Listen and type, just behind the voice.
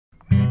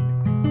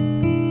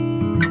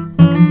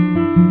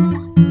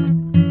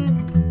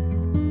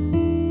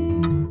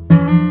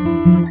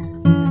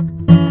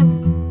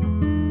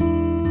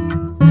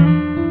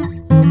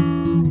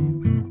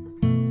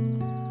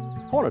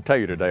want to tell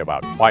you today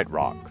about White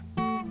Rock.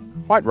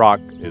 White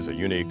Rock is a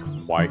unique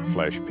white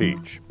flesh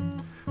peach.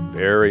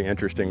 Very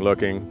interesting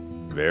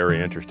looking, very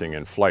interesting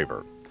in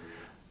flavor.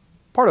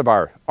 Part of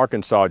our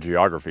Arkansas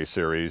geography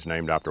series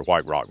named after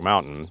White Rock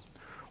Mountain,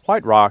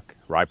 White Rock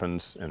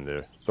ripens in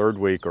the third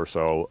week or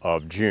so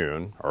of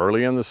June,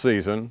 early in the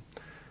season,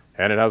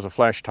 and it has a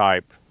flesh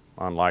type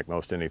unlike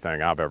most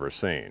anything I've ever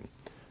seen.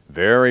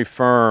 Very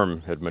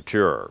firm at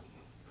mature.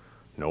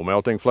 No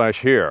melting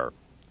flesh here.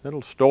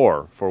 It'll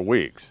store for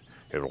weeks.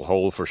 It will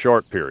hold for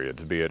short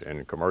periods, be it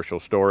in commercial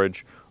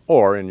storage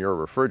or in your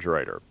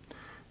refrigerator.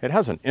 It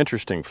has an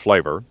interesting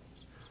flavor,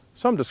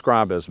 some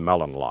describe as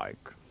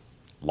melon-like.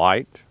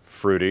 Light,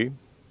 fruity,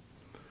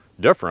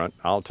 different,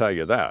 I'll tell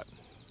you that.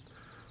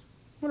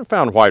 When I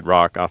found White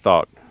Rock, I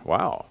thought,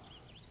 wow,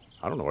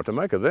 I don't know what to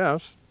make of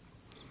this.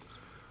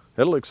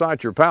 It'll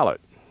excite your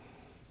palate.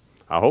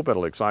 I hope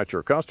it'll excite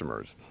your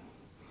customers.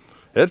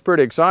 It's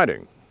pretty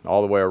exciting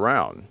all the way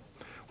around.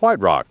 White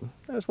Rock,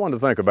 that's one to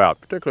think about,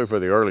 particularly for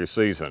the early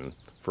season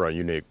for a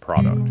unique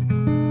product.